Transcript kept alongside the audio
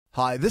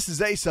Hi, this is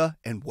Asa,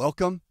 and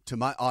welcome to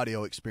my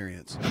audio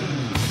experience.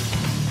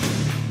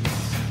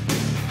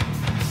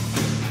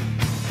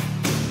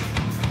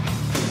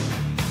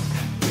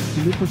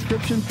 The new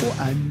prescription for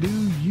a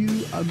new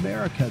you,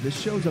 America. This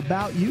show's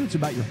about you. It's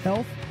about your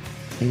health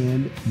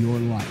and your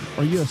life.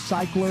 Are you a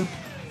cycler?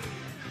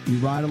 You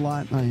ride a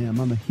lot? I am.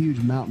 I'm a huge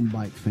mountain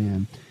bike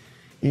fan.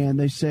 And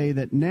they say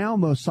that now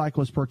most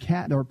cyclists per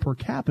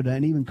capita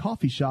and even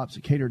coffee shops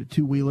that cater to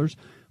two-wheelers,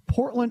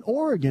 Portland,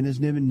 Oregon is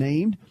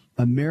named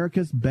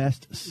America's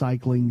best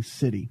cycling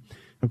city.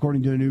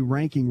 According to a new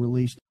ranking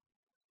released,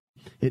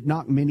 it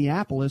knocked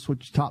Minneapolis,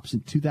 which tops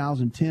in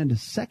 2010, to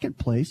second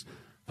place,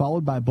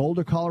 followed by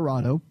Boulder,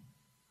 Colorado,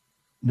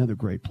 another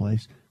great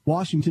place,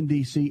 Washington,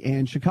 D.C.,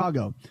 and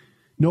Chicago.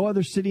 No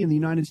other city in the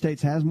United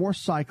States has more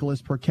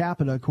cyclists per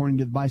capita, according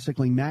to the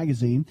Bicycling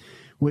Magazine,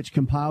 which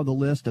compiled the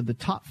list of the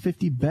top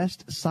 50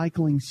 best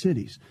cycling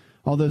cities.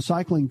 Although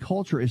cycling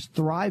culture is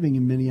thriving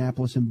in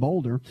Minneapolis and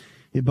Boulder,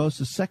 it boasts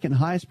the second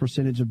highest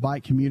percentage of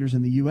bike commuters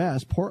in the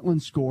U.S.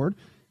 Portland scored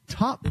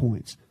top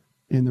points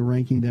in the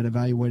ranking that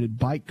evaluated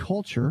bike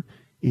culture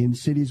in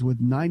cities with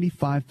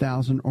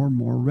 95,000 or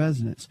more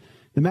residents.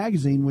 The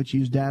magazine, which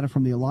used data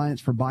from the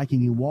Alliance for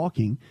Biking and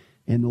Walking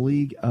and the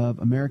League of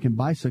American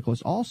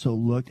Bicyclists, also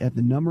looked at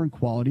the number and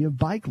quality of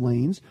bike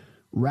lanes,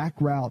 rack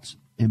routes,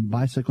 and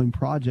bicycling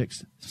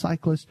projects,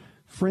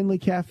 cyclist-friendly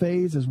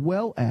cafes, as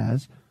well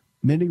as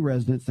many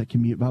residents that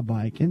commute by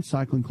bike, and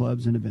cycling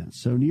clubs and events.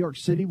 So New York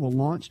City will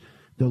launch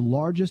the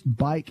largest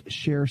bike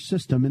share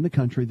system in the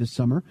country this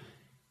summer.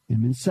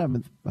 And in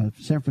seventh,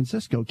 San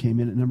Francisco came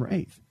in at number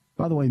 8th.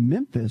 By the way,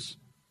 Memphis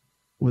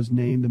was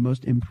named the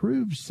most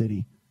improved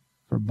city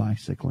for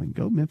bicycling.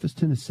 Go Memphis,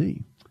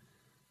 Tennessee.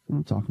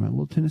 I'm talking about a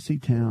little Tennessee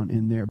town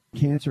in there.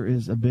 Cancer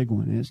is a big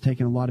one, and it's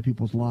taken a lot of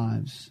people's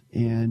lives.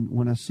 And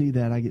when I see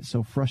that, I get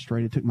so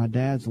frustrated. It took my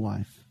dad's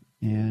life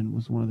and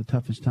was one of the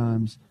toughest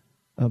times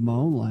of my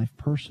own life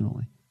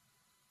personally.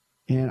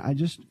 And I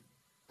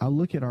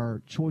look at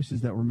our choices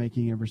that we're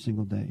making every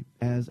single day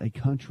as a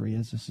country,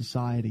 as a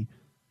society,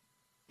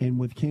 and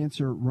with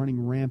cancer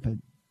running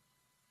rampant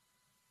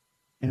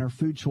and our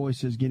food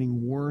choices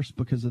getting worse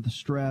because of the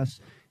stress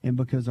and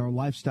because our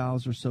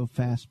lifestyles are so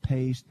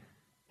fast-paced,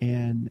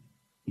 and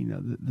you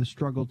know the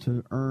struggle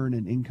to earn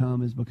an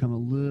income has become a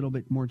little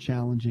bit more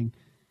challenging.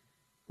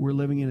 We're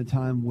living in a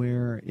time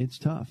where it's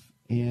tough,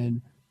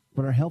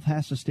 but our health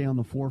has to stay on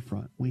the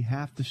forefront. We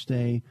have to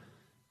stay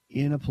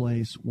in a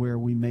place where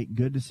we make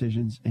good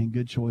decisions and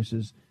good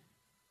choices,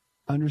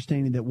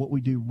 understanding that what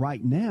we do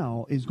right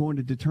now is going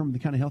to determine the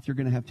kind of health you're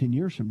going to have 10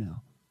 years from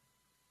now.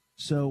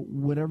 So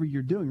whatever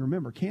you're doing,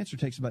 remember, cancer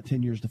takes about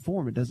 10 years to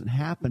form. It doesn't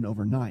happen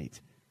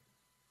overnight.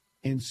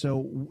 And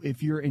so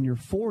if you're in your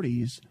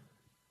 40s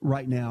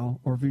right now,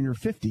 or if you're in your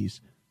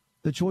 50s,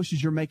 the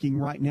choices you're making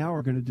right now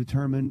are going to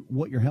determine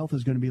what your health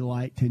is going to be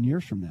like 10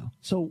 years from now.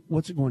 So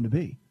what's it going to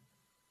be?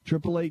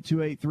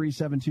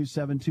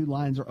 888-283-7272.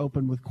 Lines are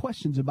open with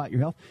questions about your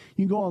health.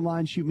 You can go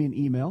online, shoot me an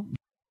email.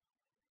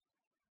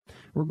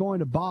 We're going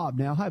to Bob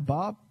now. Hi,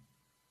 Bob.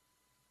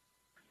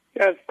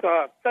 Yes,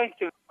 thank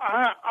you.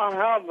 I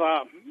have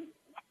a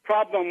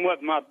problem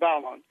with my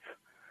balance,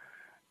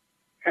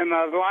 and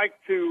I'd like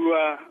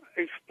to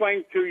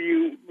explain to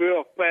you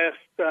real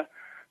fast.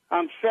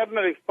 I'm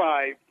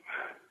 75,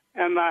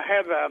 and I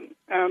had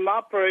an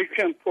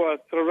operation for a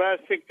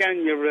thoracic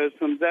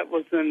aneurysm that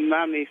was in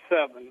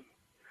 97.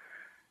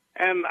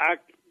 And I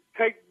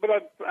take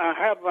blood, I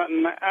have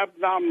an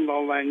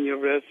abdominal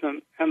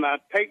aneurysm, and I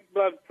take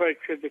blood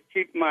pressure to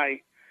keep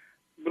my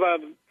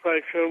blood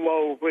pressure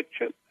low,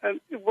 which it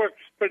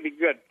works pretty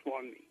good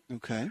for me.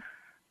 Okay.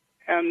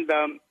 And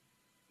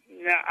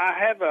I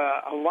had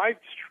a light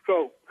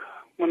stroke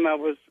when I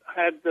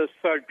had the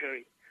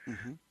surgery.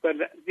 Mm-hmm. But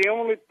the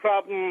only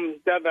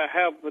problem that I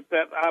have with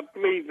that, I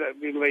believe that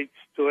relates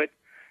to it,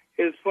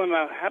 is when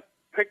I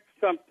pick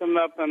something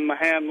up in my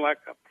hand like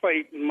a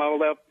plate in my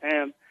left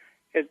hand,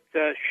 it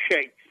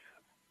shakes.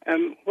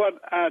 And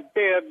what I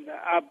did,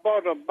 I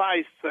bought a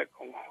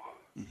bicycle.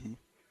 Mm-hmm.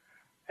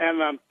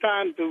 And I'm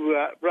trying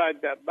to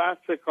ride that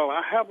bicycle.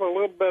 I have a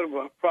little bit of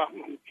a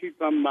problem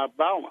keeping my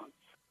balance.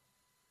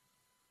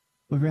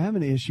 Well, if you're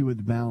having an issue with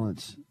the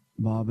balance,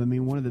 Bob, I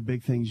mean, one of the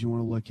big things you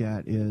want to look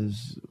at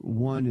is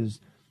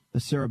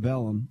the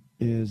cerebellum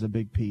is a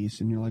big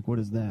piece. And you're like, what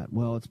is that?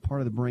 Well, it's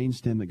part of the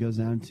brainstem that goes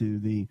down to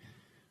the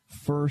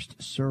first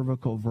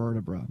cervical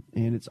vertebra.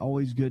 And it's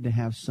always good to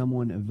have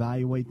someone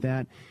evaluate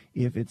that.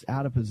 If it's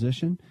out of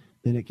position,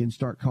 then it can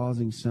start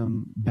causing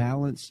some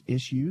balance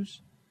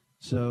issues.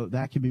 So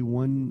that could be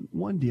one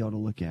deal to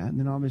look at. And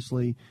then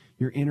obviously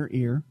your inner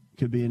ear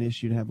could be an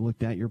issue to have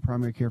looked at. Your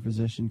primary care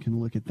physician can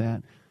look at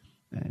that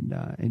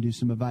and do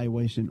some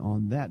evaluation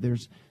on that.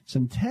 There's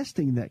some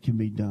testing that can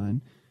be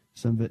done,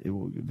 some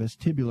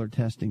vestibular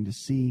testing to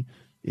see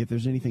if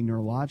there's anything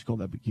neurological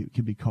that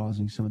could be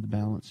causing some of the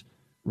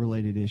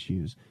balance-related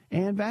issues,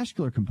 and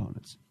vascular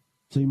components.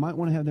 So you might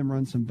want to have them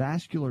run some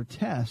vascular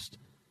tests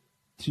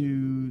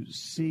to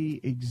see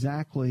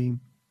exactly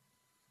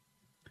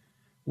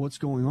what's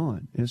going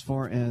on as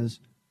far as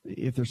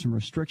if there's some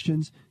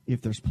restrictions,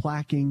 if there's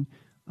plaquing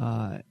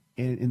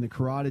in the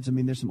carotids. I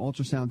mean, there's some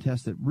ultrasound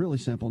tests that really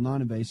simple,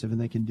 non-invasive,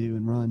 and they can do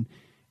and run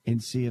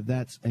and see if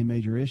that's a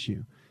major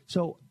issue.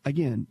 So,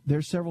 again,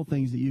 there's several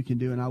things that you can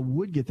do, and I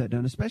would get that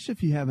done, especially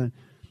if you have an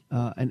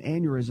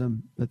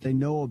aneurysm that they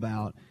know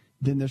about.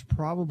 Then there's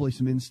probably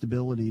some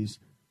instabilities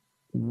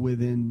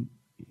within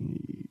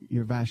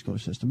your vascular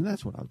system, and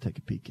that's what I would take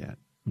a peek at.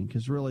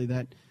 Because really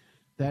that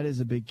is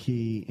a big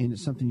key, and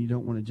it's something you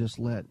don't want to just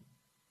let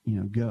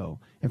go.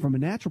 And from a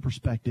natural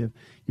perspective,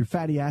 your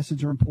fatty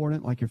acids are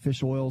important, like your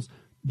fish oils.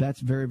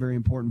 That's very, very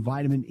important.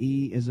 Vitamin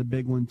E is a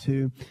big one,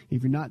 too.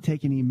 If you're not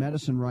taking any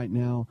medicine right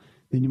now,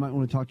 then you might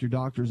want to talk to your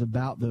doctors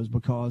about those,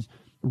 because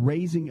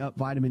raising up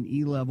vitamin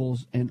E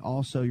levels and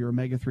also your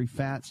omega-3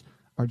 fats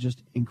are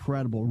just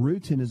incredible.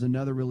 Rutin is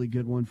another really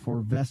good one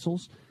for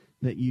vessels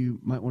that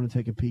you might want to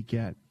take a peek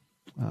at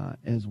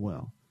as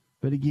well.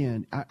 But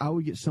again, I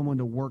would get someone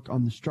to work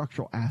on the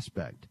structural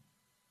aspect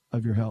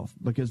of your health,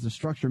 because the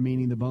structure,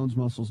 meaning the bones,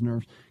 muscles,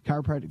 nerves.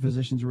 Chiropractic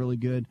physicians are really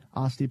good.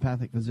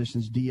 Osteopathic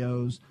physicians,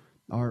 DOs,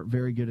 are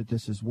very good at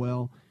this as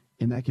well,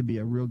 and that could be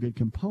a real good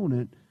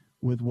component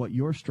with what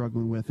you're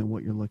struggling with and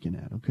what you're looking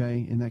at,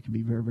 okay? And that can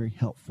be very, very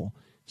helpful,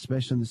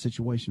 especially in the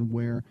situation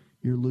where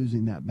you're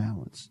losing that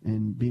balance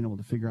and being able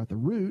to figure out the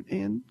root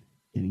and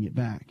getting it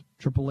back.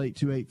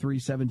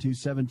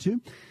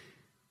 888-283-7272.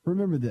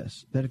 Remember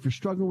this, that if you're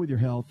struggling with your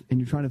health and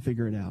you're trying to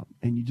figure it out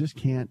and you just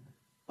can't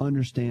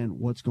understand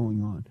what's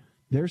going on,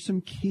 there's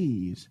some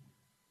keys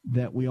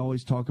that we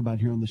always talk about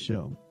here on the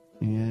show.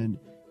 And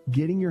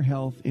getting your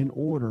health in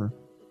order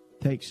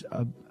takes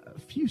a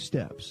few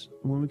steps.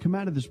 When we come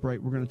out of this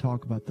break, we're going to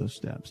talk about those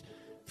steps.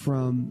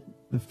 From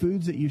the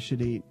foods that you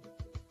should eat,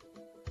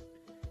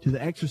 to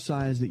the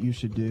exercise that you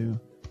should do,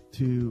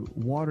 to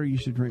water you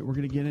should drink. We're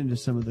going to get into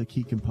some of the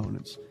key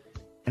components.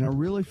 And I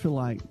really feel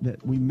like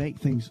that we make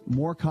things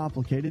more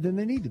complicated than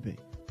they need to be,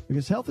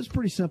 because health is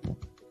pretty simple.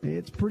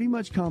 It's pretty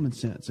much common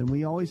sense. And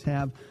we always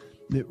have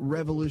the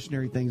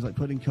revolutionary things like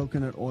putting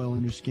coconut oil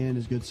in your skin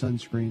is good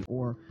sunscreen,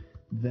 or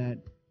that,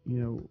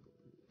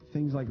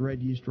 things like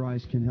red yeast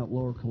rice can help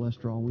lower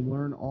cholesterol. We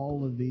learn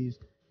all of these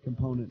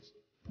components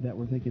that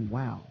we're thinking,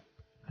 wow,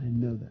 I didn't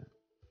know that.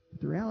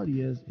 But the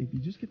reality is, if you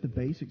just get the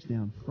basics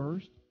down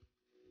first,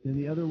 then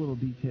the other little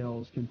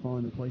details can fall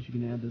into place. You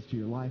can add this to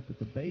your life, but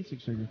the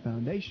basics are your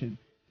foundation,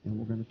 and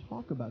we're going to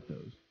talk about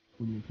those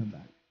when we come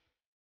back.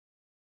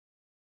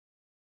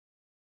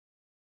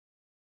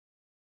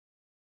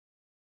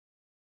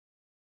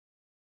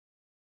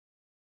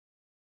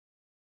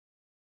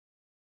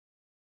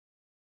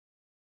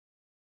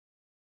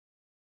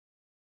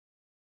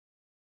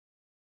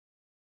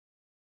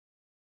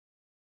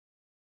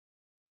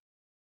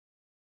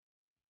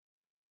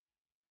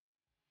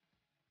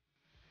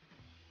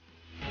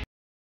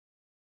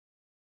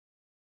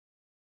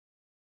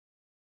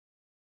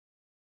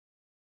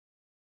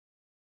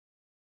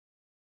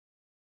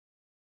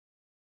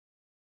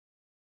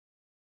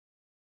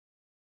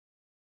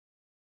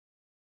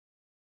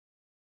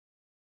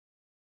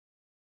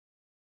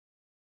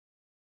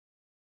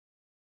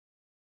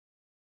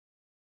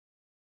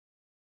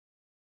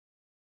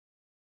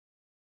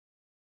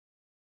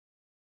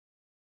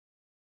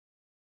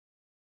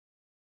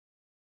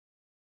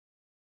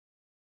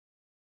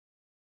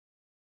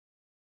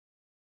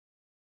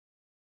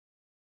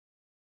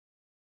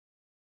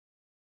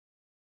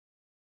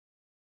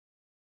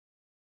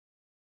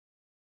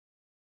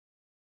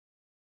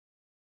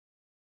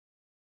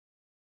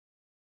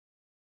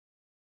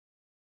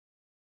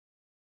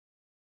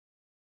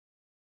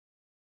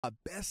 A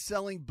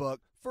best-selling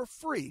book for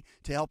free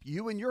to help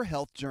you in your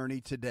health journey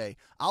today.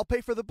 I'll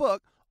pay for the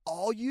book.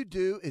 All you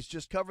do is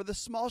just cover the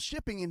small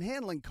shipping and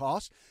handling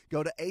costs.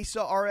 Go to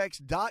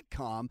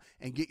asarx.com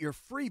and get your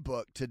free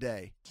book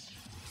today.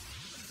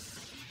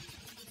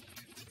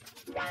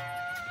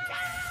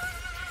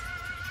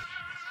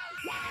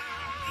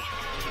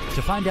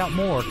 To find out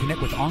more,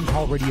 connect with On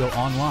Call Radio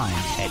online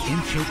at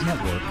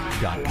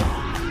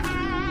InShapeNetwork.com.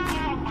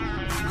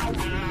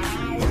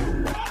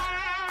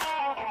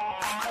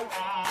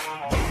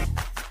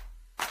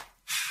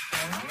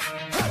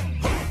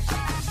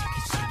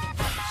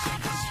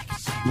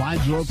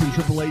 Lines are open,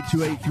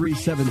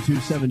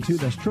 888-283-7272.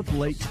 That's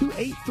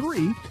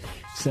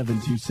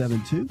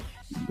 888-283-7272. You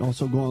can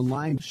also go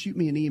online, shoot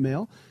me an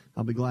email.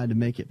 I'll be glad to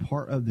make it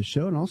part of the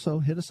show. And also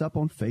hit us up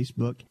on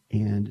Facebook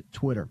and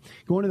Twitter.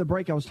 Going to the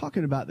break, I was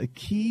talking about the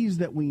keys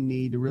that we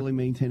need to really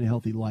maintain a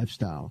healthy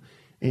lifestyle.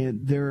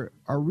 And there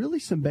are really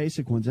some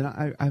basic ones. And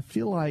I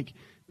feel like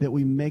that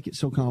we make it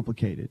so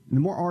complicated. And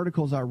the more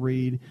articles I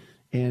read,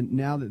 and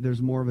now that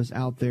there's more of us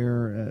out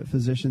there,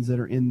 physicians that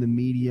are in the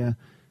media,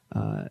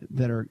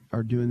 that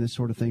are doing this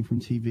sort of thing from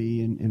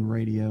TV and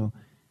radio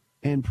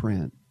and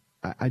print,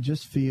 I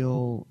just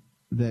feel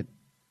that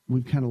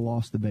we've kind of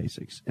lost the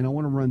basics. And I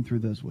want to run through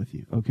those with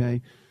you,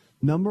 okay?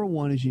 Number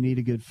one is you need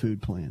a good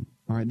food plan.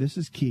 All right, this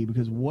is key,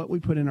 because what we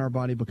put in our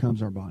body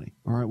becomes our body.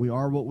 All right, we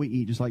are what we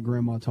eat, just like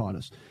Grandma taught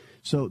us.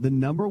 So the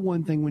number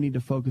one thing we need to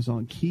focus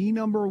on, key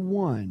number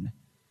one,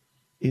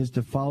 is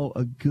to follow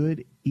a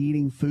good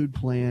eating food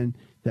plan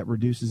that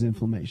reduces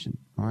inflammation.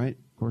 All right.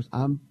 Of course,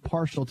 I'm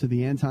partial to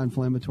the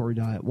anti-inflammatory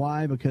diet.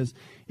 Why? Because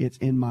it's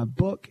in my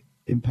book,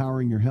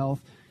 Empowering Your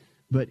Health,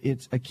 but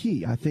it's a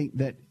key. I think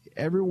that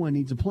everyone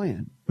needs a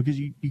plan, because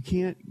you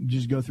can't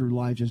just go through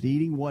life just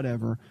eating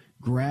whatever,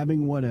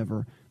 grabbing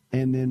whatever,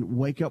 and then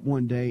wake up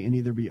one day and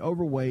either be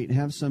overweight,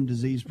 have some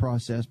disease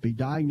process, be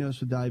diagnosed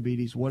with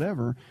diabetes,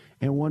 whatever,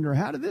 and wonder,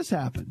 how did this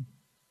happen?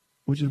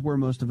 Which is where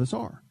most of us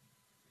are.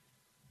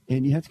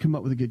 And you have to come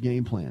up with a good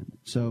game plan.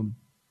 So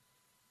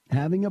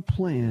having a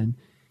plan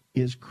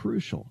is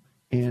crucial.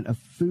 And a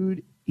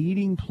food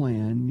eating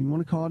plan, you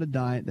want to call it a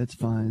diet, that's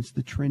fine. It's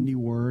the trendy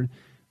word.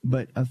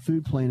 But a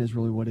food plan is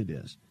really what it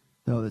is.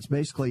 So it's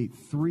basically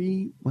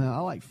I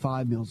like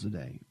 5 meals a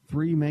day.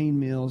 3 main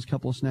meals, a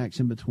couple of snacks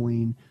in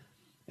between.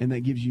 And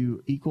that gives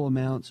you equal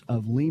amounts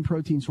of lean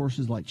protein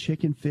sources like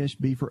chicken, fish,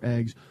 beef, or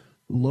eggs,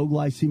 low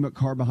glycemic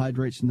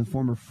carbohydrates in the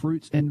form of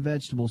fruits and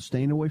vegetables,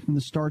 staying away from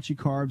the starchy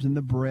carbs and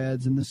the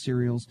breads and the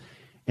cereals,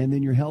 and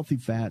then your healthy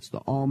fats,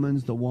 the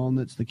almonds, the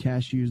walnuts, the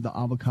cashews, the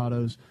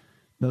avocados,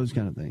 those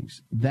kind of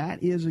things.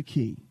 That is a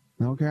key.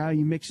 I don't care how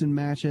you mix and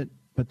match it,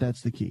 but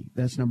that's the key.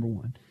 That's number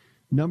one.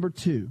 Number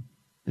two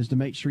is to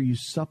make sure you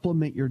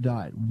supplement your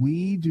diet.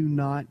 We do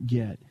not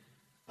get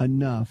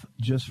enough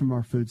just from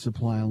our food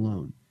supply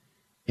alone.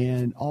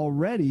 And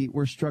already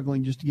we're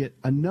struggling just to get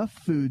enough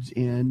foods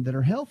in that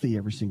are healthy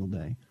every single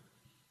day.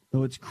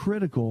 So it's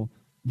critical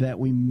that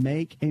we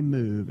make a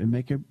move and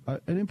make an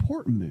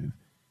important move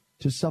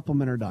to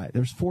supplement our diet.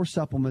 There's 4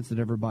 supplements that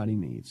everybody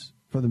needs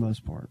for the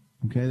most part.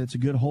 Okay, that's a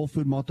good whole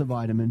food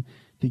multivitamin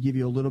to give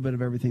you a little bit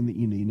of everything that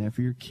you need. Now,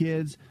 for your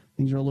kids,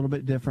 things are a little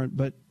bit different,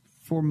 but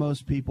for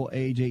most people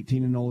age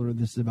 18 and older,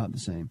 this is about the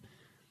same.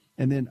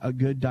 And then a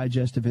good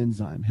digestive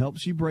enzyme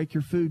helps you break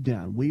your food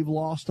down. We've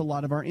lost a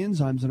lot of our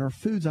enzymes in our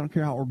foods. I don't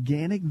care how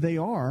organic they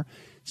are,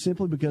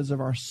 simply because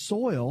of our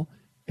soil,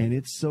 and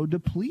it's so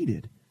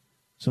depleted.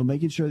 So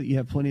making sure that you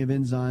have plenty of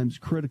enzymes,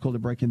 critical to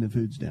breaking the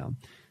foods down.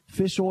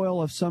 Fish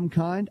oil of some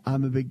kind.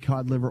 I'm a big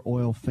cod liver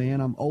oil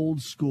fan. I'm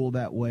old school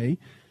that way.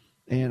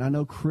 And I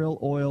know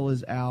krill oil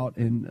is out,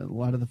 and a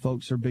lot of the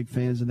folks are big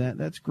fans of that.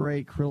 That's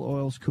great. Krill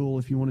oil's cool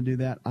if you want to do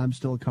that. I'm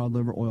still a cod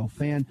liver oil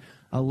fan.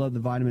 I love the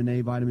vitamin A,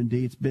 vitamin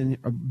D. It's been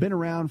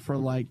around for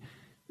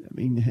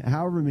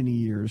however many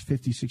years,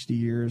 50, 60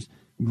 years.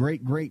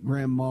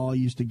 Great-great-grandma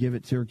used to give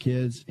it to her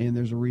kids, and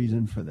there's a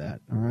reason for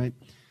that, all right?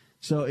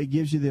 So it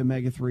gives you the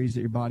omega-3s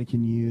that your body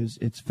can use.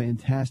 It's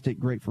fantastic,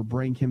 great for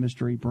brain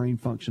chemistry, brain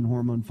function,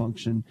 hormone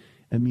function,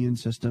 immune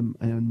system,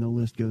 and the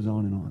list goes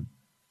on and on.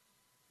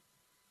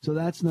 So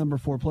that's number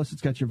 4. Plus,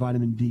 it's got your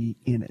vitamin D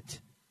in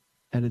it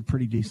at a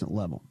pretty decent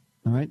level.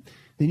 All right.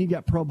 Then you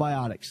got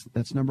probiotics.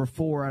 That's number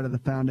 4 out of the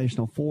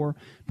foundational 4.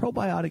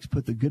 Probiotics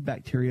put the good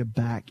bacteria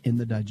back in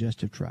the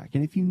digestive tract.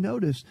 And if you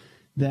notice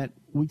that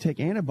we take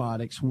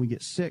antibiotics when we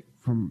get sick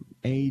from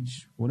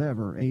age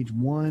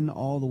 1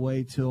 all the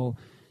way till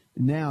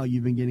now,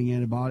 you've been getting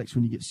antibiotics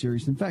when you get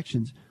serious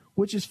infections,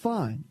 which is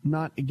fine. I'm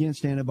not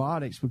against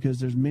antibiotics, because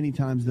there's many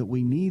times that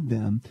we need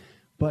them.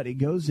 But it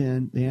goes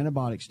in, the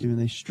antibiotics do, and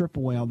they strip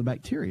away all the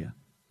bacteria.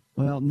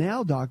 Well,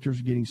 now doctors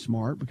are getting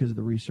smart because of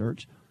the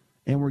research,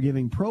 and we're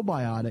giving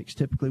probiotics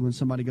typically when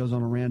somebody goes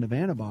on a round of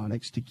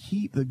antibiotics to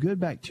keep the good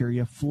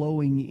bacteria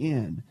flowing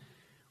in.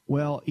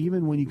 Well,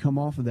 even when you come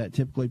off of that,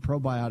 typically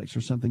probiotics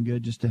are something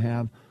good just to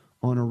have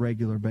on a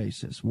regular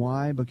basis.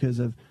 Why? Because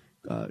of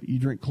you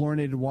drink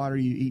chlorinated water,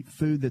 you eat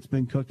food that's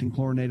been cooked in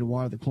chlorinated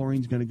water, the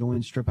chlorine's going to go in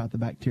and strip out the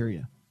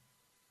bacteria.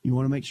 You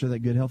want to make sure that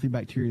good, healthy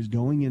bacteria is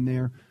going in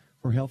there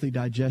for healthy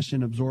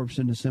digestion,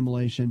 absorption,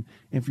 assimilation,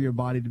 and for your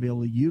body to be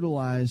able to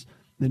utilize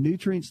the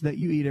nutrients that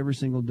you eat every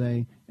single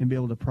day and be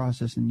able to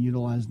process and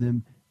utilize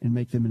them and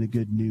make them into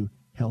good, new,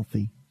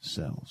 healthy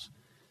cells.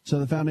 So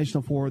the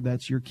foundational 4,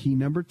 that's your key.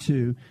 Number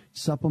 2,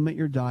 supplement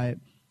your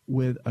diet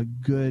with a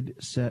good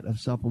set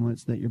of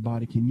supplements that your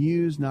body can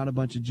use, not a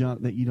bunch of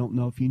junk that you don't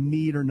know if you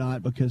need or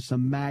not because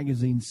some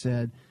magazine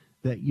said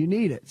that you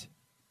need it.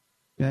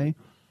 Okay?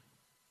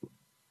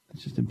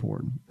 It's just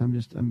important. I'm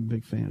a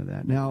big fan of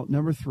that. Now,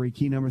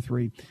 key number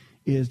 3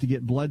 is to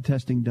get blood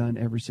testing done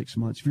every 6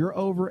 months. If you're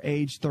over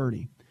age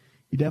 30,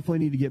 you definitely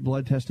need to get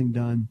blood testing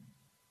done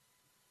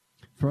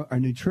for a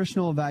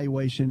nutritional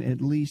evaluation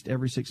at least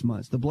every 6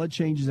 months. The blood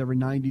changes every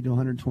 90 to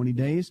 120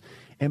 days.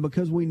 And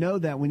because we know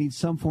that, we need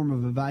some form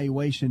of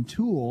evaluation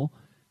tool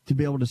to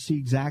be able to see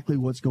exactly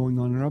what's going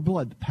on in our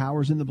blood. The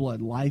power's in the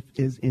blood. Life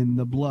is in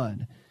the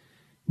blood.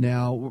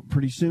 Now,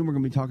 pretty soon we're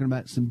going to be talking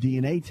about some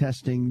DNA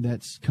testing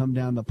that's come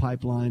down the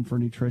pipeline for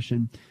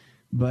nutrition.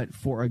 But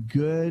for a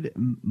good,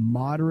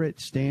 moderate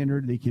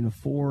standard that you can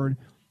afford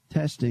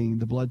testing,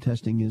 the blood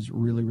testing is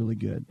really, really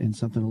good and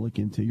something to look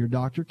into. Your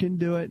doctor can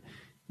do it.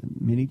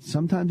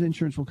 Sometimes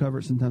insurance will cover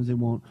it, sometimes they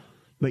won't.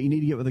 But you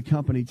need to get with a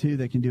company, too,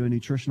 that can do a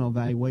nutritional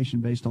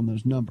evaluation based on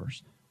those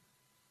numbers.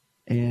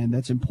 And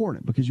that's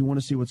important because you want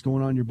to see what's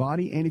going on in your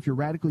body. And if you're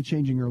radically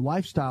changing your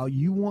lifestyle,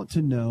 you want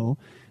to know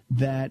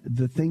that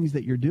the things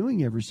that you're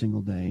doing every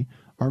single day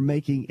are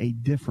making a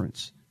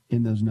difference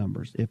in those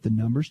numbers. If the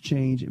numbers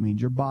change, it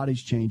means your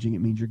body's changing.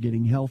 It means you're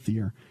getting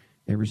healthier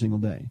every single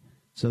day.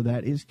 So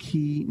that is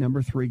key.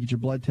 Number 3, get your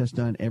blood test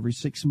done every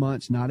 6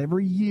 months, not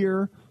every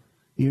year.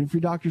 Even if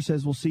your doctor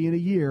says, we'll see you in a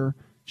year,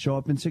 show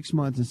up in 6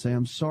 months and say,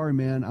 I'm sorry,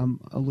 man, I'm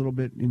a little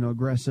bit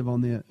aggressive on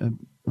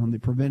the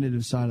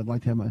preventative side. I'd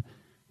like to have my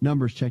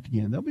numbers checked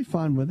again. They'll be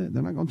fine with it.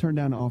 They're not going to turn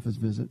down an office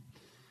visit.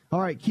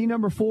 All right, key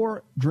number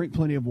 4, drink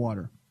plenty of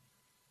water.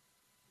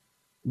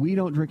 We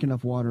don't drink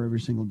enough water every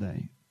single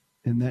day,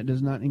 and that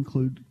does not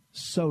include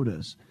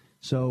sodas.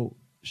 So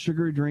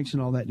sugary drinks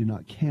and all that do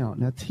not count.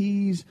 Now,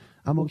 teas,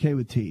 I'm okay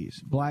with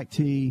teas. Black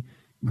tea,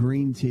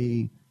 green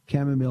tea,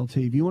 chamomile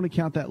tea. If you want to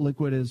count that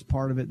liquid as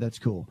part of it, that's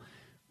cool.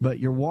 But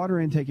your water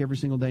intake every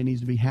single day needs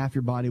to be half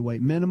your body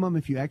weight minimum.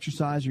 If you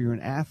exercise or you're an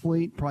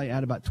athlete, probably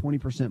add about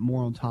 20%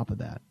 more on top of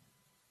that.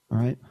 All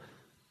right?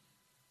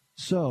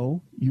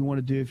 So you want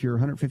to do, if you're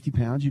 150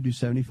 pounds, you do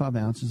 75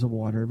 ounces of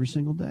water every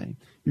single day.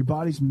 Your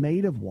body's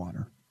made of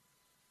water.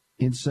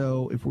 And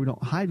so if we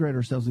don't hydrate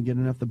ourselves and get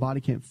enough, the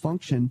body can't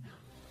function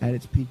at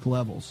its peak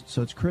levels.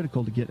 So it's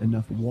critical to get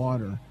enough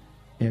water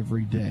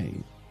every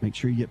day. Make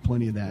sure you get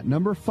plenty of that.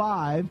 Number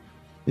 5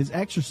 is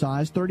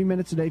exercise. 30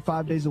 minutes a day,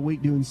 5 days a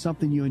week, doing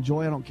something you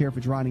enjoy. I don't care if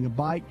it's riding a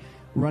bike,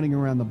 running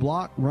around the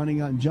block,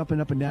 running and jumping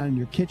up and down in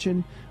your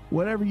kitchen.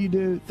 Whatever you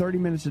do, 30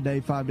 minutes a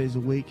day, 5 days a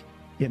week,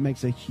 it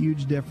makes a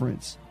huge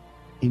difference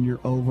in your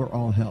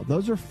overall health.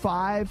 Those are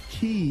 5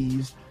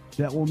 keys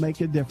that will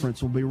make a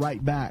difference. We'll be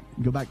right back.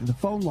 Go back to the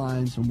phone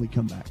lines when we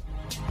come back.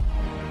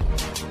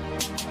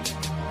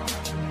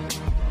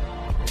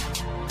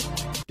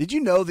 Did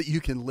you know that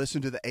you can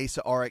listen to the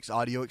Asa Rx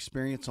audio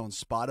experience on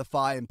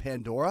Spotify and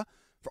Pandora?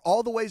 For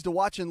all the ways to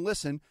watch and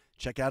listen,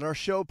 check out our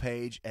show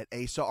page at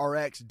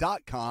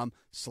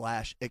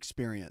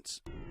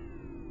asarx.com/experience.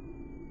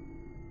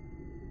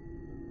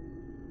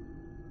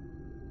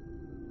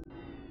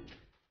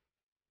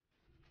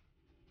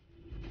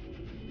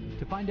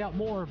 To find out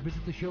more,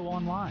 visit the show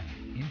online,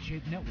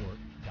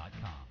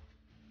 InShapeNetwork.com.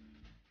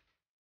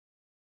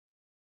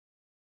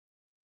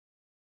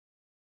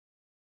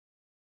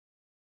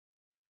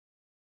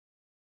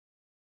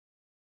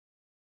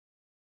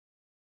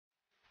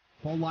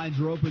 Phone lines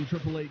are open,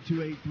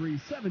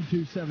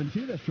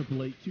 888-283-7272. That's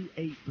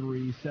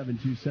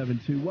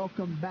 888-283-7272.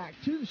 Welcome back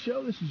to the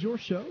show. This is your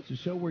show. It's a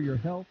show where your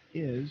health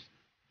is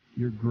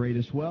your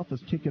greatest wealth.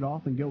 Let's kick it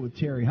off and go with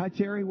Terry. Hi,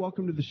 Terry.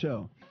 Welcome to the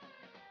show.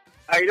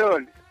 How you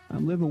doing?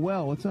 I'm living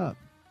well. What's up?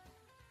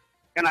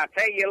 Can I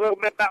tell you a little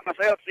bit about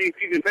myself, see if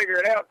you can figure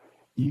it out?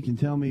 You can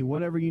tell me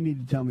whatever you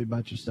need to tell me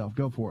about yourself.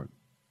 Go for it.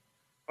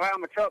 Well,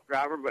 I'm a truck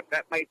driver, but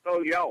that may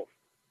throw you off.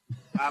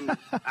 I'm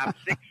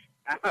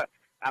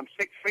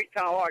 6 feet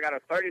tall. I got a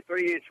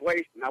 33-inch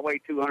waist, and I weigh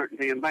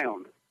 210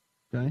 pounds.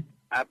 Okay.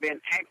 I've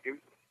been active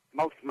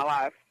most of my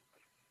life,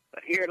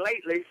 but here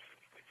lately,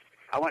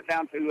 I went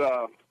down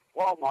to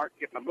Walmart to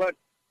get my blood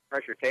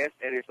pressure test,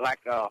 and it's like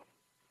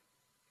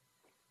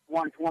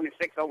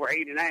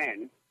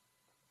 126/89.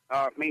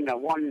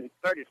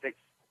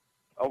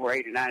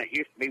 136/89. It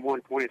used to be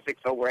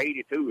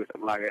 126/82 or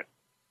something like that.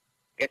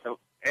 It's on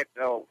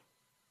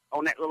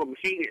that little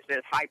machine. It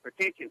says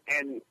hypertension,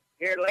 and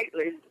here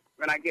lately,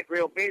 when I get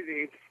real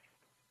busy,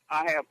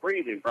 I have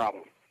breathing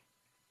problems.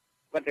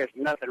 But there's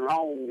nothing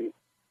wrong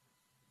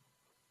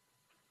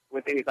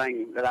with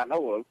anything that I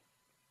know of.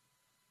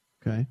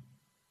 Okay.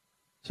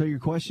 So your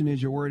question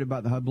is, you're worried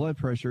about the high blood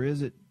pressure.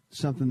 Is it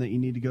something that you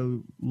need to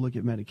go look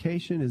at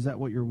medication? Is that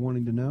what you're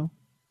wanting to know?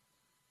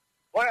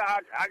 Well,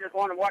 I just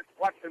wonder what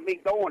could be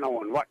going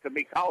on, what could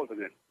be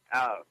causing it.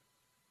 I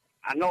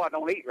know I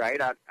don't eat right.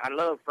 I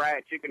love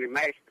fried chicken and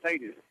mashed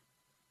potatoes.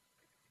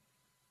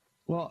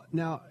 Well,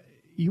 now,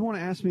 you want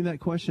to ask me that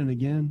question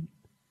again?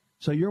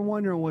 So you're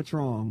wondering what's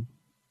wrong,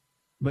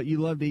 but you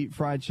love to eat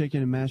fried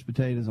chicken and mashed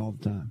potatoes all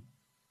the time.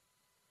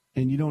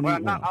 And you don't eat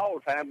well. Not all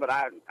the time, but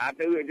I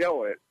do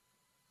enjoy it.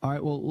 All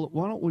right, well,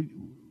 why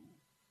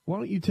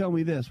don't you tell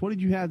me this? What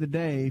did you have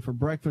today for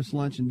breakfast,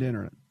 lunch, and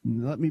dinner?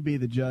 Let me be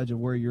the judge of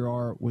where you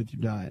are with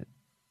your diet.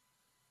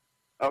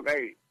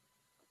 Okay.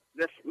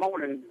 This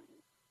morning,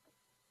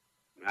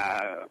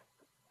 I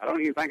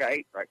don't even think I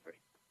ate breakfast.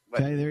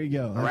 But okay, there you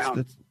go.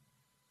 That's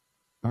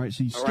all right,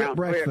 so you skip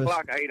breakfast. Around 3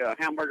 o'clock, I ate a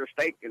hamburger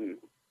steak and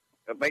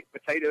a baked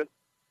potato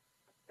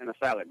and a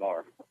salad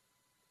bar.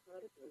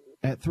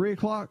 At 3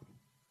 o'clock?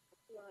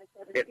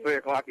 At 3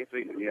 o'clock this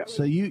evening, yeah.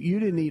 So you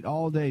didn't eat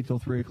all day till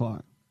 3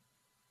 o'clock?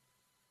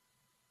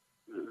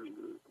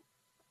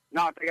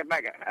 No, I take it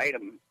back. I ate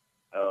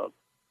a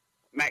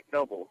Mac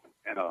Double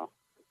and a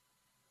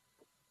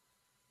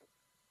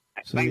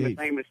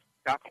famous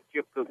chocolate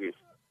chip cookies.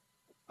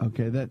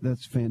 Okay,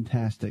 that's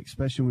fantastic,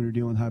 especially when you're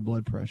dealing with high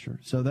blood pressure.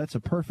 So that's a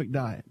perfect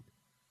diet.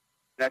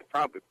 That's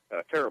probably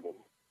terrible.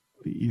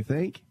 You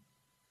think?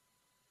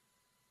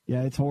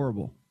 Yeah, it's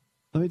horrible.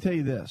 Let me tell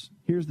you this.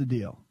 Here's the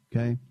deal,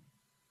 okay?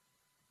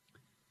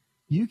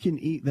 You can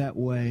eat that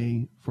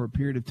way for a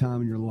period of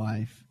time in your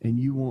life, and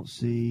you won't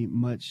see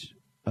much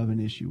of an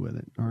issue with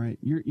it, all right?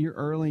 Your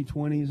early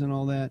 20s and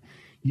all that,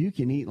 you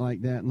can eat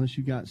like that unless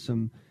you got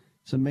some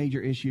some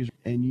major issues,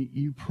 and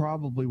you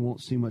probably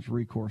won't see much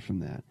recourse from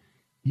that.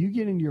 You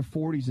get into your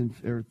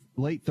 40s or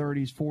late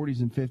 30s, 40s,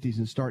 and 50s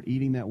and start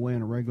eating that way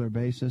on a regular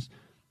basis,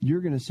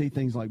 you're going to see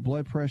things like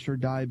blood pressure,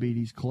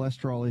 diabetes,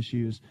 cholesterol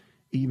issues,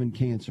 even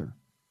cancer.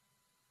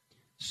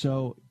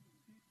 So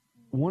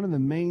one of the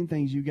main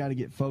things you got to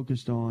get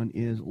focused on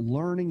is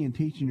learning and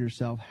teaching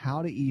yourself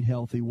how to eat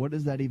healthy. What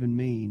does that even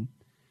mean?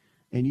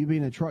 And you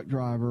being a truck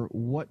driver,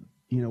 what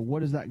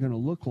is that going to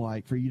look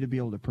like for you to be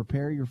able to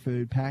prepare your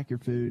food, pack your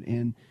food,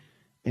 and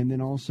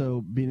then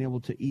also being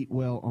able to eat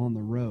well on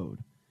the road?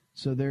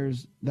 So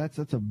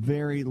that's a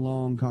very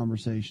long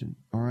conversation.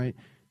 All right.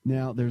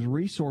 Now there's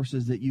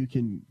resources that you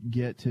can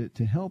get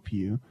to help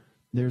you.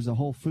 There's a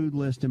whole food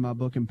list in my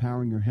book,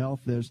 Empowering Your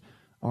Health. There's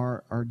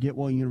our Get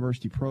Well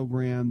University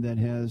program that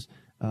has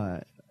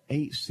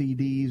 8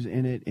 CDs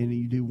in it, and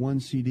you do 1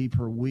 CD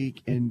per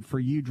week. And for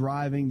you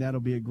driving,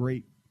 that'll be a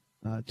great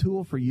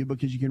tool for you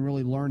because you can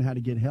really learn how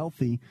to get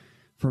healthy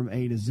from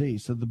A to Z.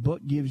 So the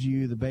book gives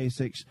you the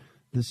basics.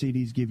 The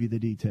CDs give you the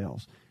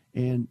details.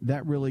 And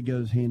that really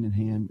goes hand in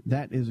hand.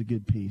 That is a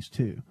good piece,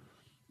 too.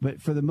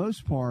 But for the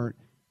most part,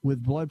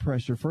 with blood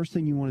pressure, first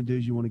thing you want to do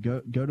is you want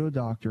to go to a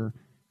doctor,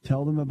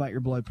 tell them about your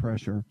blood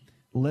pressure,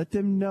 let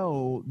them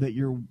know that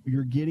you're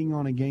getting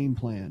on a game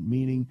plan,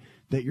 meaning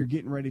that you're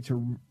getting ready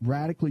to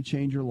radically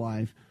change your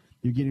life.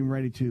 You're getting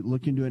ready to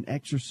look into an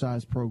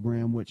exercise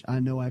program, which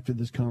I know after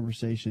this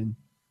conversation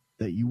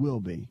that you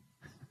will be.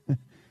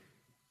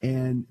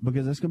 And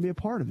because that's going to be a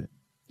part of it.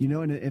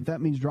 And if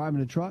that means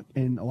driving a truck,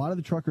 and a lot of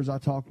the truckers I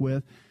talk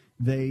with,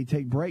 they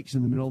take breaks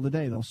in the middle of the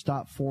day. They'll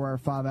stop 4 or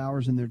 5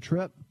 hours in their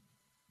trip.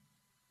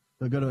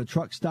 They'll go to a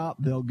truck stop.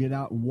 They'll get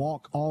out and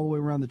walk all the way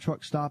around the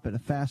truck stop at a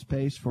fast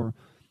pace for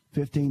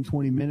 15,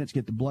 20 minutes,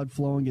 get the blood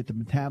flowing, get the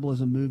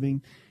metabolism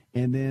moving,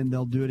 and then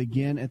they'll do it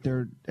again at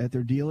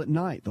their deal at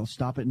night. They'll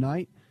stop at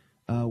night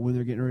when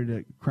they're getting ready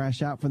to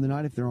crash out for the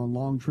night if they're on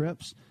long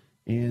trips,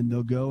 and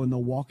they'll go and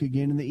they'll walk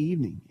again in the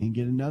evening and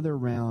get another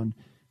round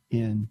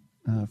in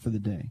for the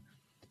day.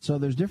 So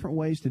there's different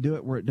ways to do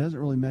it where it doesn't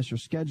really mess your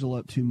schedule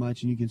up too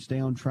much, and you can stay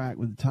on track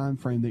with the time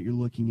frame that you're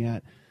looking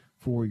at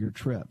for your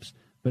trips.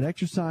 But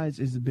exercise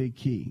is the big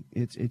key.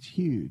 It's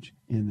huge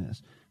in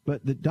this.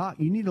 But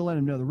you need to let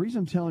them know. The reason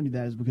I'm telling you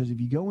that is because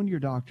if you go into your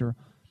doctor,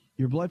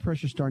 your blood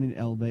pressure is starting to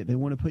elevate. They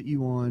want to put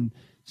you on,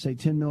 say,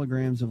 10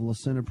 milligrams of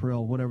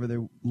lisinopril, whatever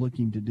they're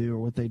looking to do or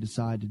what they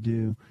decide to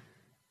do,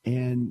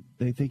 and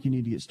they think you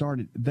need to get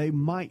started. They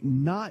might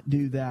not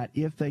do that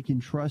if they can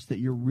trust that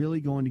you're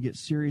really going to get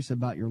serious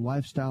about your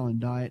lifestyle and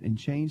diet and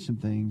change some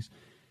things,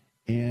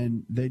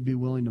 and they'd be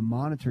willing to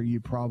monitor you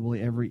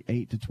probably every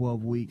 8 to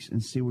 12 weeks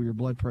and see where your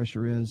blood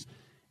pressure is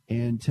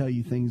and tell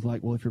you things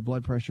like, well, if your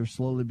blood pressure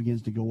slowly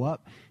begins to go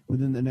up,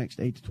 within the next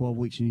 8 to 12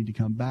 weeks you need to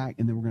come back,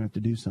 and then we're going to have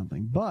to do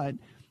something. But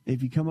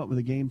if you come up with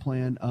a game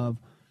plan of,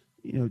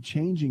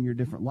 changing your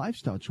different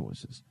lifestyle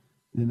choices,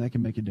 then that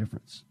can make a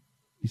difference.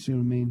 You see what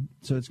I mean?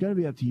 So it's going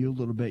to be up to you a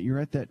little bit. You're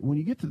at that, when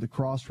you get to the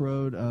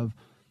crossroad of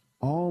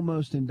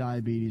almost in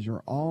diabetes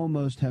or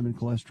almost having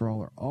cholesterol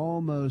or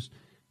almost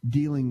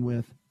dealing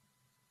with,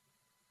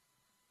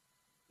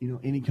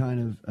 any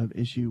kind of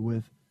issue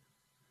with,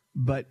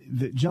 but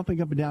the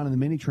jumping up and down in the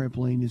mini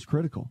trampoline is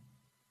critical.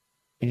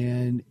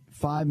 And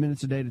 5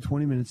 minutes a day to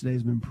 20 minutes a day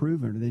has been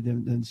proven. They've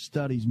done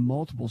studies,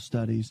 multiple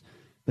studies,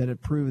 that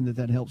have proven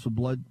that helps with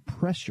blood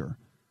pressure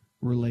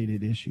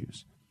related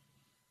issues.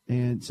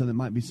 And so that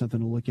might be something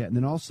to look at. And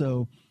then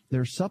also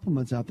there are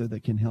supplements out there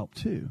that can help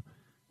too.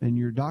 And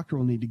your doctor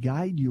will need to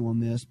guide you on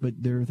this, but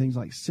there are things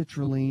like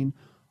citrulline,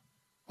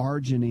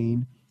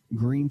 arginine,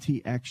 green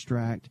tea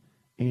extract,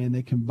 and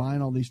they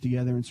combine all these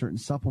together in certain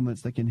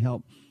supplements that can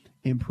help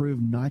improve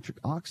nitric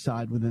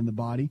oxide within the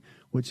body,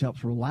 which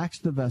helps relax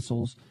the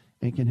vessels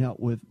and can help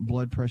with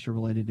blood pressure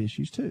related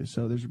issues too.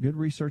 So there's good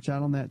research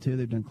out on that too.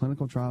 They've done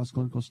clinical trials,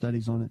 clinical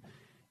studies on it,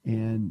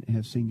 and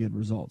have seen good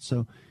results.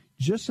 So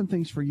just some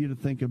things for you to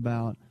think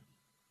about.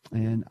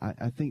 And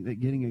I think that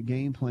getting a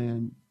game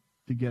plan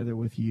together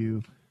with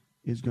you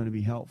is going to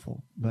be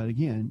helpful. But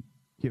again,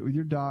 get with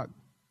your doc.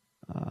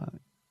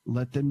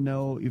 Let them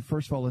know.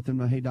 First of all, let them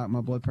know, hey, doc,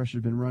 my blood pressure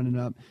has been running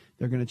up.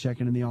 They're going to check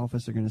in the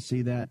office. They're going to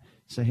see that.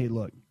 Say, hey,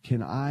 look,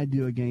 can I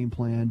do a game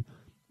plan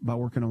by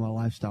working on my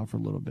lifestyle for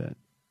a little bit?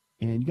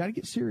 And you got to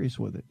get serious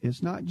with it.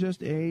 It's not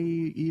just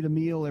eat a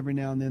meal every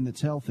now and then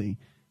that's healthy.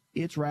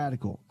 It's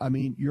radical. I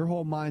mean, your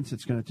whole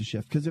mindset's going to have to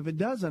shift. Because if it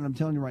doesn't, I'm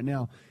telling you right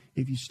now,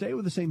 if you stay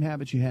with the same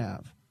habits you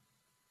have,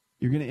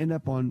 you're going to end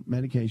up on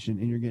medication,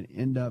 and you're going to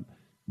end up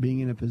being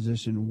in a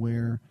position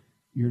where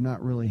you're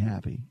not really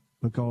happy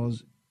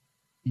because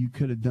you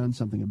could have done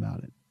something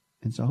about it.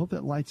 And so I hope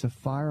that lights a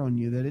fire on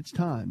you that it's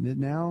time, that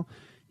now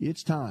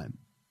it's time.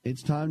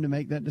 It's time to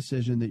make that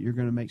decision that you're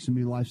going to make some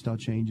new lifestyle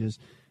changes,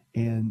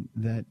 and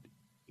that,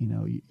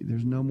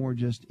 there's no more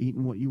just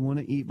eating what you want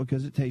to eat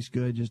because it tastes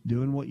good, just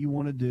doing what you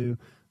want to do,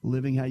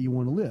 living how you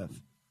want to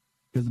live.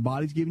 Because the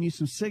body's giving you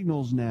some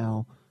signals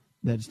now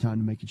that it's time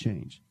to make a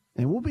change.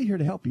 And we'll be here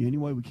to help you any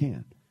way we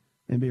can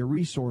and be a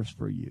resource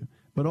for you.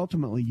 But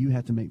ultimately, you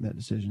have to make that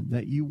decision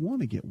that you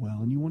want to get well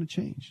and you want to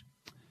change.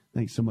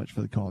 Thanks so much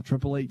for the call.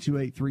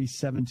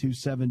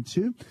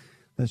 888-283-7272.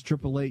 That's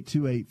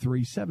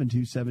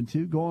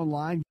 888-283-7272. Go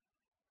online.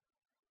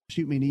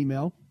 Shoot me an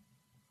email.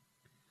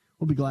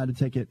 We'll be glad to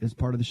take it as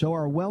part of the show.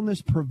 Our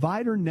Wellness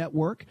Provider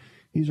Network.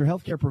 These are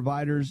healthcare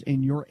providers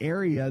in your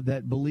area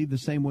that believe the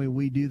same way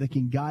we do. That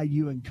can guide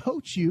you and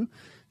coach you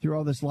through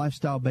all this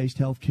lifestyle-based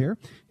healthcare.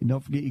 And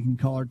don't forget, you can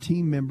call our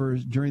team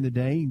members during the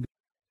day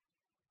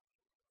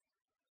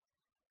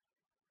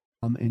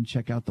and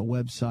check out the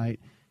website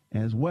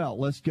as well.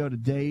 Let's go to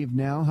Dave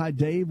now. Hi,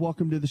 Dave.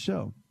 Welcome to the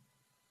show.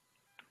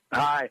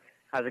 Hi.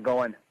 How's it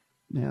going?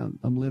 Yeah,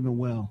 I'm living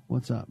well.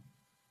 What's up?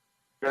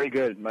 Very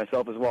good.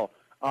 Myself as well.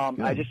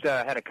 I just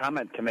had a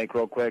comment to make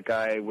real quick.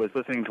 I was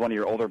listening to one of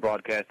your older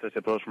broadcasts, I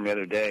suppose, from the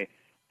other day,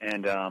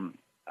 and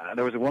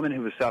there was a woman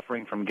who was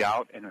suffering from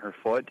gout in her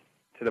foot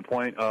to the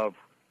point of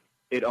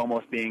it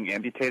almost being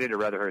amputated, or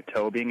rather her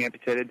toe being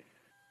amputated.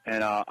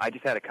 And I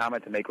just had a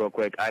comment to make real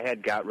quick. I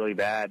had gout really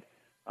bad.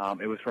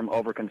 It was from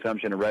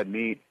overconsumption of red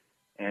meat.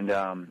 And,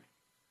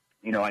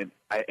 I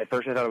at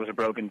first I thought it was a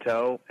broken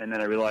toe, and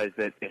then I realized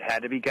that it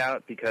had to be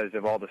gout because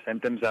of all the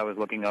symptoms I was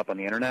looking up on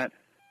the Internet.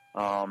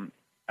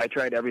 I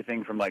tried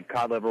everything from like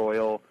cod liver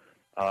oil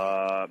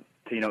to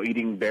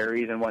eating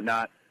berries and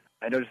whatnot.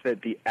 I noticed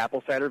that the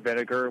apple cider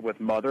vinegar with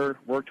mother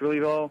worked really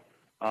well,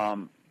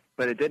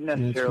 but it didn't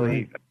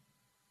necessarily.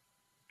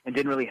 It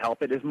didn't really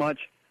help it as much.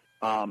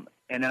 And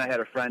then I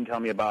had a friend tell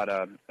me about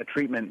a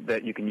treatment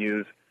that you can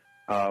use,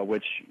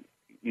 which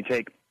you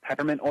take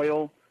peppermint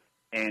oil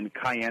and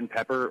cayenne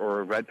pepper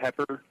or red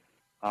pepper,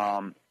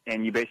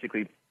 and you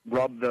basically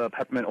rub the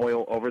peppermint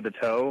oil over the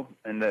toe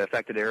in the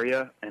affected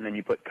area, and then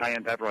you put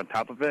cayenne pepper on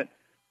top of it.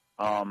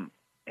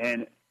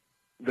 And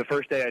the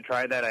first day I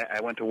tried that,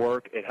 I went to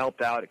work. It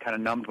helped out. It kind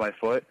of numbed my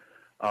foot.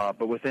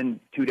 But within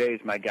 2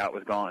 days, my gout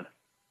was gone.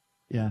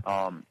 Yeah.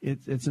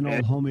 It's an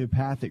old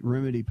homeopathic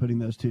remedy, putting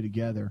those two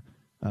together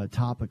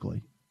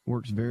topically.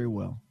 Works very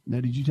well.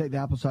 Now, did you take the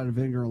apple cider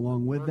vinegar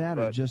along with that,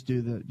 or just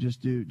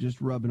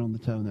rub it on the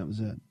toe and that was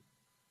it?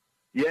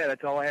 Yeah,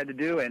 that's all I had to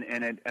do, and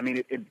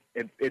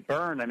it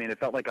burned. I mean, it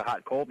felt like a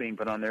hot coal being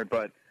put on there,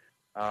 but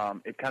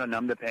it kind of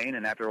numbed the pain,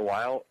 and after a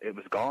while, it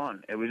was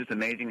gone. It was just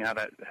amazing how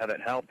that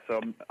helped.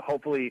 So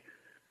hopefully,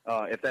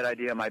 if that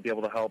idea might be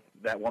able to help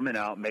that woman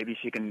out, maybe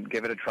she can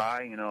give it a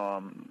try.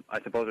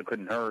 I suppose it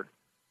couldn't hurt.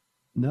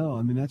 No,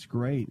 I mean, that's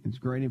great. It's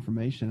great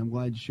information. I'm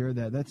glad you shared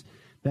that.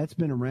 That's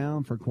been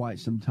around for quite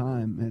some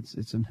time. It's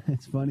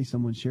funny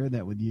someone shared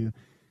that with you.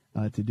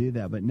 To do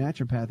that. But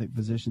naturopathic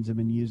physicians have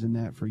been using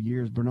that for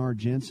years. Bernard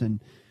Jensen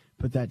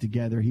put that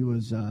together. He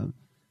was a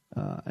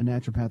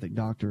naturopathic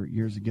doctor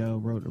years ago,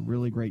 wrote a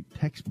really great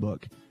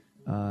textbook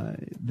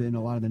in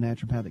a lot of the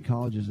naturopathic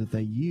colleges that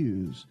they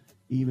use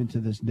even to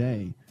this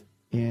day.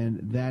 And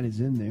that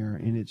is in there,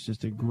 and it's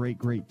just a great,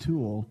 great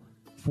tool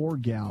for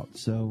gout.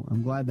 So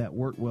I'm glad that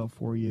worked well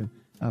for you.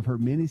 I've heard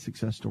many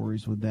success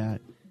stories with that.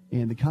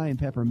 And the cayenne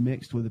pepper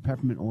mixed with the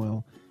peppermint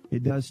oil,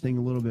 it does sting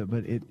a little bit,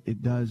 but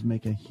it does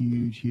make a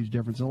huge, huge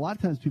difference. And a lot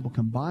of times people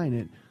combine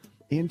it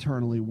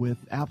internally with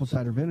apple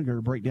cider vinegar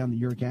to break down the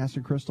uric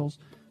acid crystals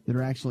that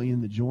are actually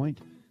in the joint,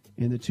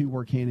 and the two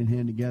work hand in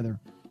hand together.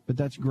 But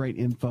that's great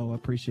info. I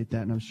appreciate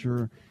that, and I'm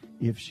sure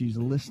if she's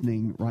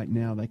listening right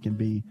now, that can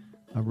be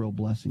a real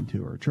blessing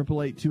to her.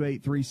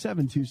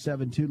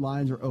 888-283-7272.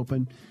 Lines are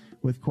open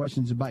with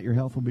questions about your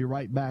health. We'll be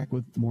right back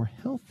with more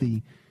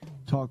Healthy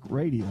Talk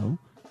Radio.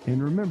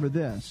 And remember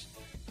this.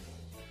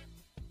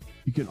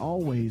 You can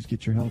always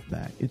get your health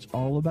back. It's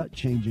all about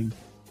changing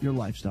your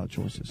lifestyle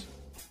choices.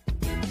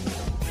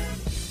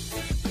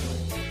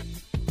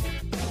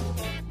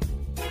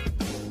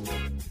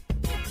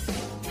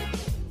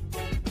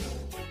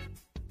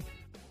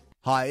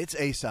 Hi, it's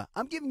Asa.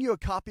 I'm giving you a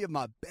copy of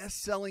my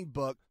best-selling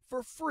book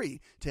for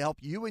free to help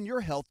you in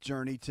your health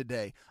journey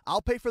today.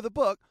 I'll pay for the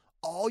book.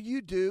 All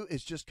you do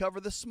is just cover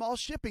the small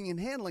shipping and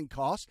handling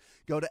costs.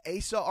 Go to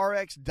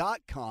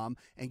asarx.com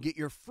and get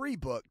your free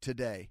book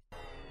today.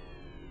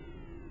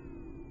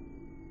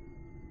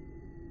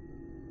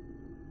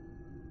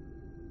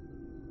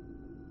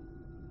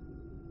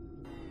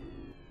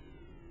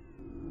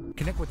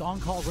 Connect with On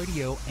Call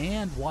Radio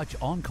and watch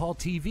On Call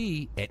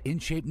TV at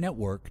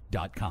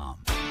InShapeNetwork.com.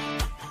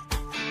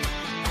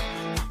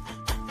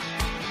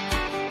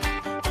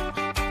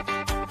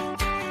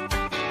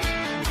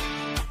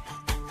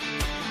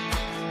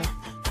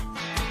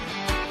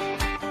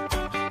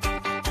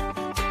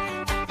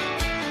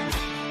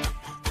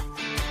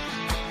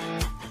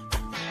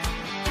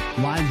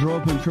 Lines are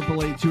open,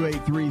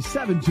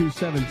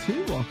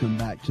 888-283-7272. Welcome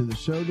back to the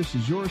show. This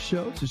is your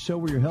show. It's a show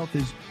where your health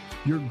is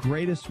your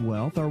greatest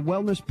wealth. Our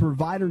Wellness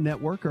Provider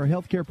Network are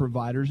healthcare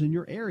providers in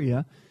your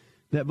area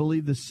that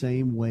believe the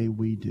same way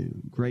we do.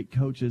 Great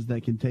coaches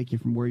that can take you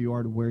from where you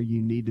are to where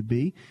you need to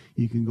be.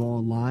 You can go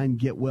online,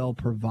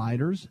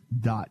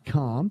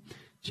 getwellproviders.com.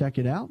 Check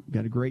it out.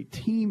 Got a great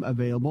team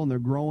available, and they're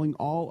growing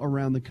all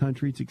around the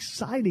country. It's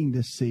exciting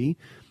to see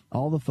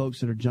all the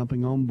folks that are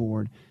jumping on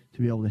board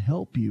to be able to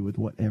help you with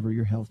whatever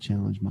your health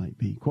challenge might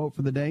be. Quote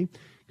for the day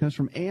comes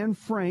from Anne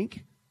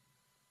Frank.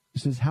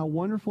 It says, how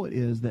wonderful it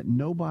is that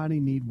nobody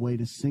need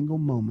wait a single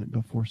moment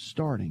before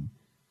starting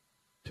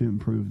to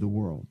improve the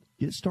world.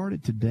 Get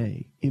started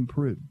today.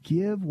 Improve.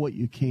 Give what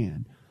you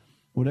can.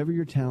 Whatever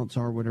your talents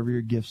are, whatever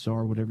your gifts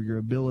are, whatever your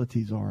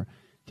abilities are,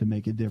 to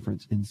make a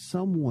difference in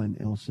someone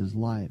else's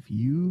life.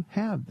 You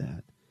have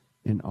that.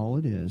 And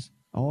all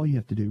you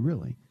have to do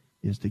really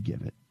is to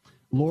give it.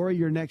 Lori,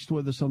 you're next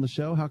with us on the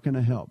show. How can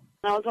I help?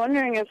 I was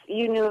wondering if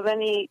you knew of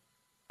any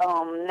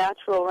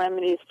natural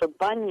remedies for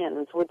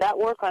bunions. Would that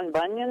work on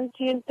bunions,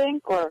 do you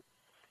think? Or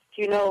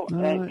do you know,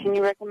 can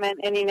you recommend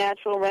any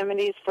natural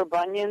remedies for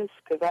bunions?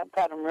 Because I've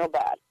got them real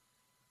bad.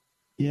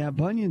 Yeah,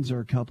 bunions are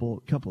a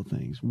couple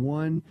things.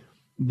 One,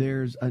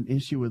 there's an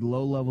issue with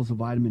low levels of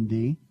vitamin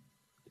D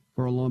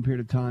for a long period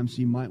of time, so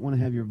you might want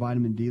to have your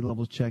vitamin D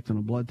levels checked on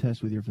a blood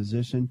test with your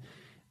physician.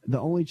 The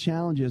only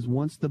challenge is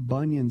once the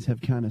bunions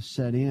have kind of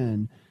set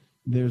in,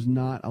 there's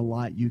not a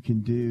lot you can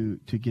do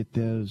to get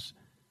those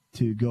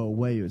to go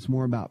away. It's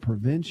more about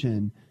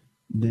prevention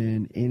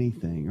than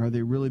anything. Are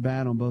they really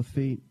bad on both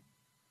feet?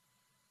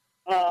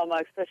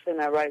 Especially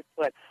my right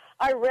foot.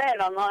 I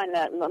read online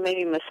that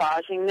maybe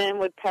massaging them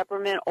with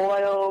peppermint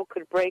oil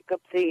could break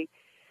up the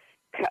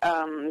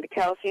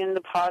calcium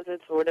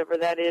deposits or whatever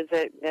that is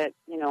that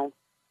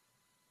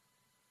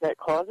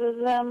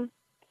causes them.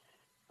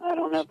 I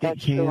don't know if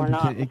that's true or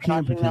not. It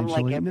can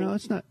potentially. No,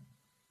 it's not.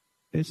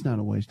 It's not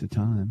a waste of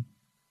time.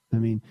 I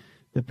mean,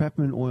 the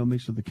peppermint oil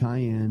mixed with the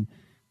cayenne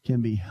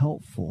can be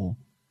helpful,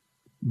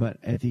 but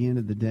at the end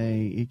of the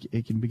day,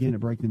 it can begin to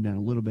break them down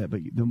a little bit.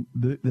 But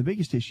the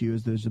biggest issue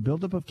is there's a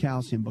buildup of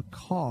calcium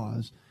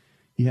because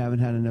you haven't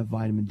had enough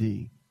vitamin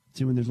D.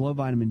 See, when there's low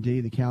vitamin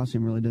D, the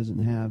calcium really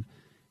doesn't have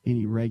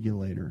any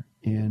regulator,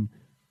 and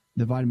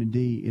the vitamin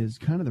D is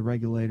kind of the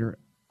regulator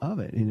of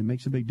it, and it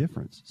makes a big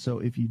difference. So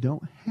if you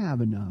don't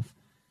have enough,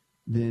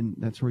 then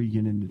that's where you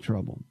get into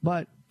trouble.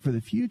 But for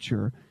the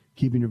future,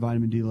 keeping your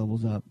vitamin D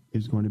levels up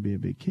is going to be a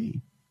big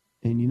key,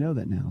 and you know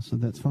that now, so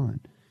that's fine.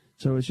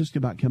 So it's just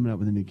about coming up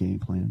with a new game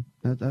plan.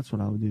 That's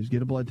what I would do, is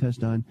get a blood test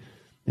done,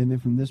 and then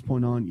from this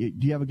point on, do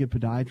you have a good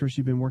podiatrist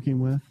you've been working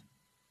with?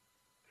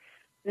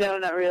 No,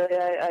 not really.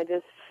 I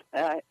just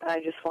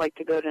like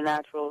to go to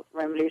natural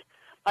remedies.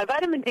 My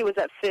vitamin D was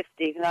at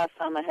 50 last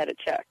time I had it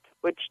checked,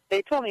 which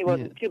they told me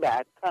wasn't too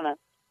bad.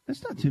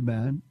 That's not too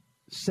bad.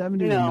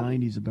 70 to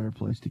 90 is a better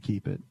place to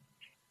keep it.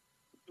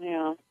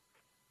 Yeah.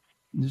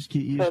 You just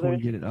want to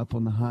get it up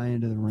on the high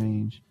end of the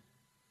range.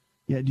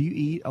 Yeah. Do you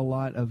eat a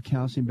lot of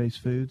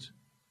calcium-based foods?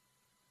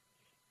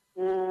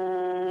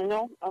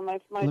 No. My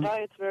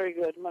diet's very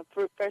good. My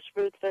fresh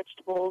fruits,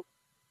 vegetables,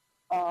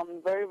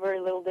 very,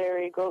 very little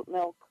dairy, goat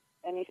milk,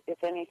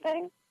 if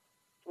anything,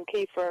 some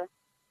kefir.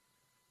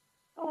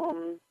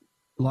 A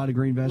lot of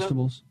green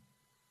vegetables?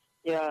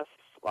 Yes,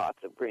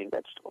 lots of green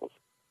vegetables.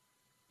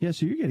 Yeah,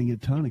 so you're getting a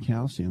ton of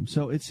calcium.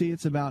 So it's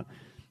just about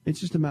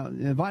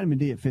vitamin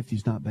D at 50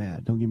 is not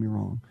bad, don't get me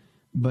wrong.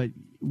 But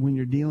when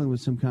you're dealing with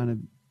some kind of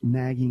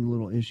nagging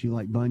little issue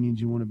like bunions,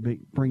 you want to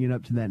bring it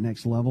up to that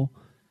next level.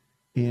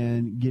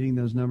 And getting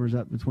those numbers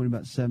up between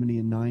about 70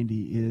 and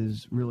 90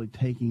 is really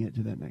taking it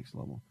to that next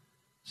level.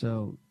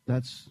 So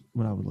that's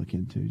what I would look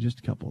into, just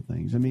a couple of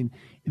things. I mean,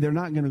 they're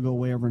not going to go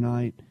away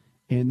overnight,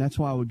 and that's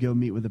why I would go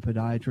meet with a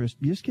podiatrist.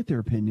 Just get their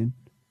opinion.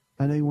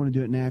 I know you want to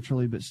do it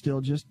naturally, but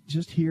still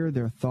just hear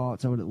their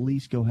thoughts. I would at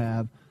least go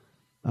have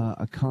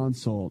a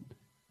consult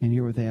and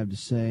hear what they have to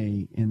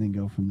say and then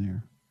go from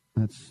there.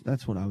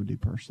 That's what I would do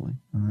personally.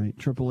 All right,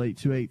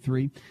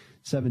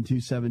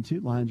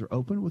 888-283-7272. Lines are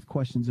open with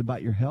questions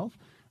about your health.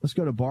 Let's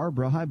go to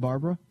Barbara. Hi,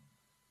 Barbara.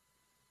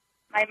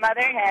 My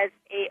mother has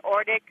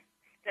aortic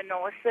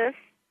stenosis,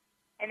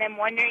 and I'm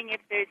wondering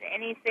if there's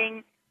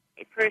anything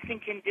a person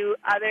can do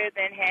other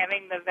than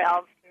having the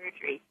valve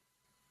surgery.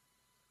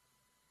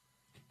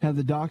 Have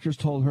the doctors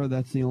told her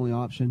that's the only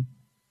option?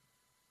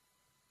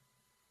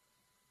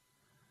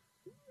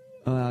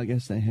 I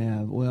guess they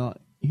have. Well,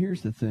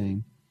 here's the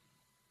thing.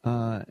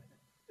 The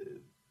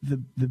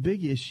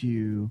big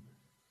issue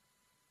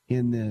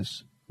in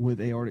this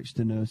with aortic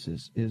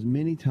stenosis is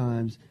many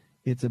times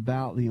it's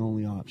about the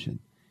only option.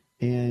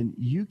 And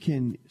you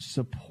can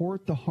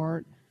support the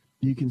heart,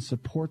 you can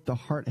support the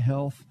heart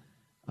health,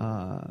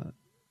 but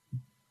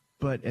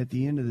at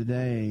the end of the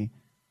day,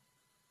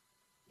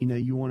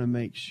 you want to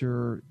make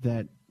sure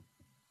that,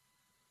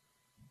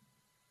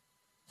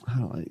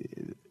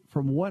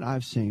 from what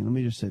I've seen, let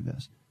me just say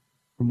this.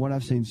 From what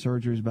I've seen,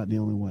 surgery is about the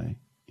only way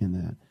in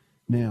that.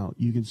 Now,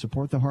 you can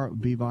support the heart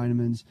with B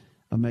vitamins,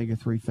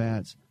 omega-3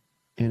 fats,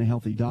 and a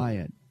healthy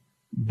diet,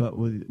 but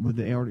with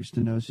the aortic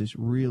stenosis,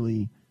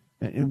 really,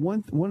 and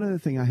one other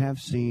thing I have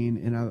seen,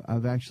 and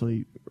I've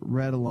actually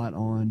read a lot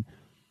on,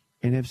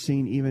 and have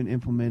seen even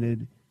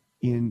implemented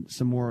in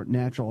some more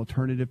natural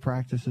alternative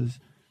practices,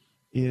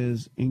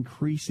 is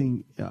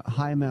increasing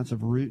high amounts of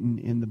rutin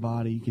in the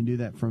body. You can do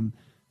that from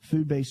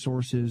food-based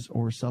sources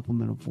or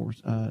supplemental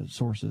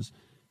sources.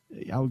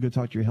 I would go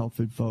talk to your health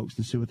food folks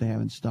to see what they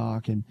have in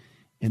stock and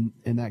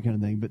that kind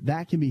of thing. But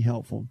that can be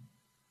helpful,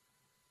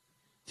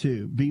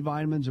 too. B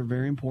vitamins are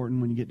very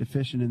important. When you get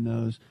deficient in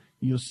those,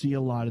 you'll see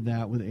a lot of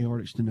that with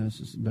aortic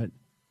stenosis. But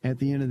at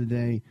the end of the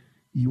day,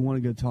 you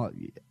want to go talk.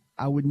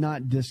 I would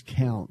not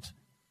discount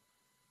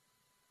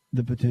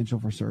the potential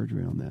for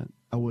surgery on that.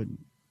 I wouldn't.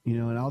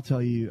 And I'll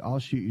tell you, I'll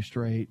shoot you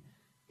straight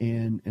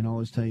and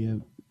always tell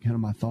you kind of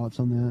my thoughts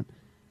on that.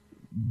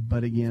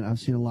 But again, I've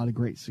seen a lot of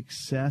great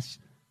success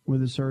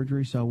with the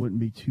surgery, so I wouldn't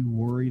be too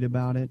worried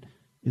about it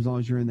as long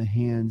as you're in the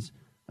hands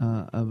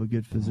of a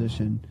good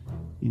physician.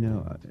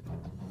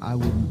 I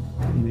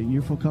wouldn't,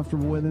 you feel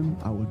comfortable with him,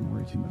 I wouldn't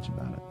worry too much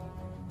about it.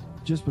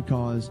 Just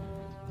because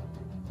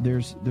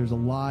there's a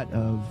lot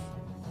of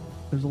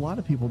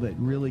people that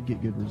really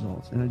get good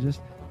results, and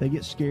they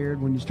get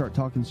scared when you start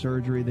talking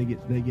surgery. They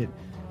get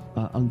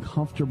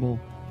uncomfortable,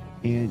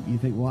 and you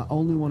think, well, I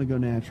only want to go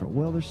natural.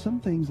 Well, there's some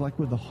things like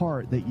with the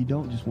heart that you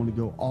don't just want to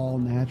go all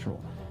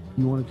natural.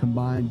 You want to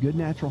combine good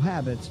natural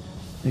habits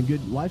and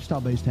good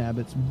lifestyle-based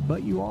habits,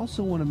 but you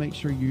also want to make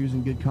sure you're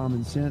using good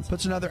common sense.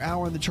 Puts another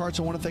hour in the charts.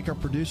 I want to thank our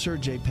producer,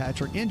 Jay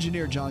Patrick,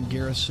 engineer John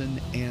Garrison,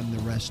 and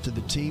the rest of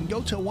the team.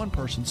 Go tell one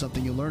person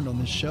something you learned on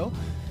this show,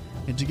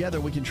 and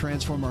together we can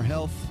transform our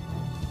health,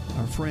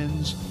 our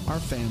friends, our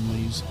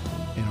families,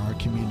 and our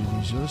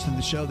communities. You're listening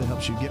to the show that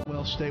helps you get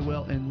well, stay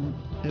well, and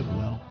live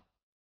well.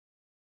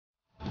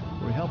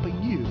 We're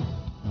helping you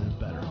live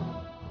better.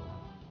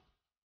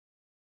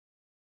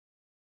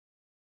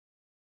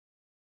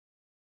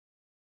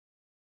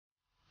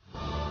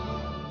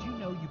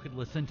 You could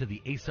listen to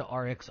the Asa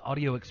Rx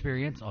audio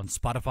experience on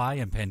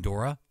Spotify and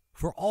Pandora.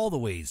 For all the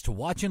ways to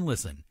watch and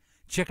listen,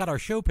 check out our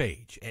show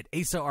page at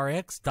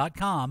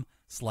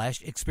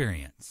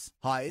asarx.com/experience.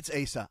 Hi, it's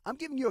Asa. I'm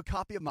giving you a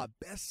copy of my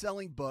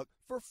best-selling book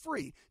for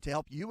free to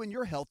help you in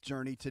your health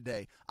journey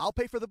today. I'll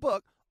pay for the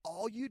book.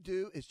 All you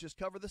do is just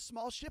cover the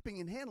small shipping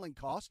and handling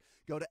costs.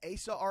 Go to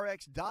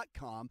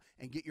asarx.com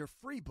and get your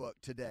free book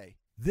today.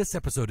 This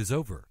episode is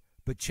over,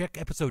 but check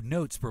episode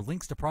notes for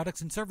links to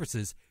products and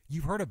services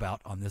you've heard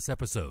about on this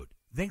episode.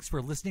 Thanks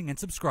for listening and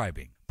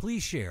subscribing.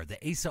 Please share the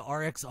Asa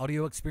Rx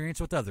audio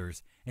experience with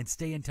others and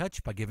stay in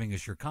touch by giving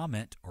us your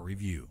comment or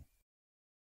review.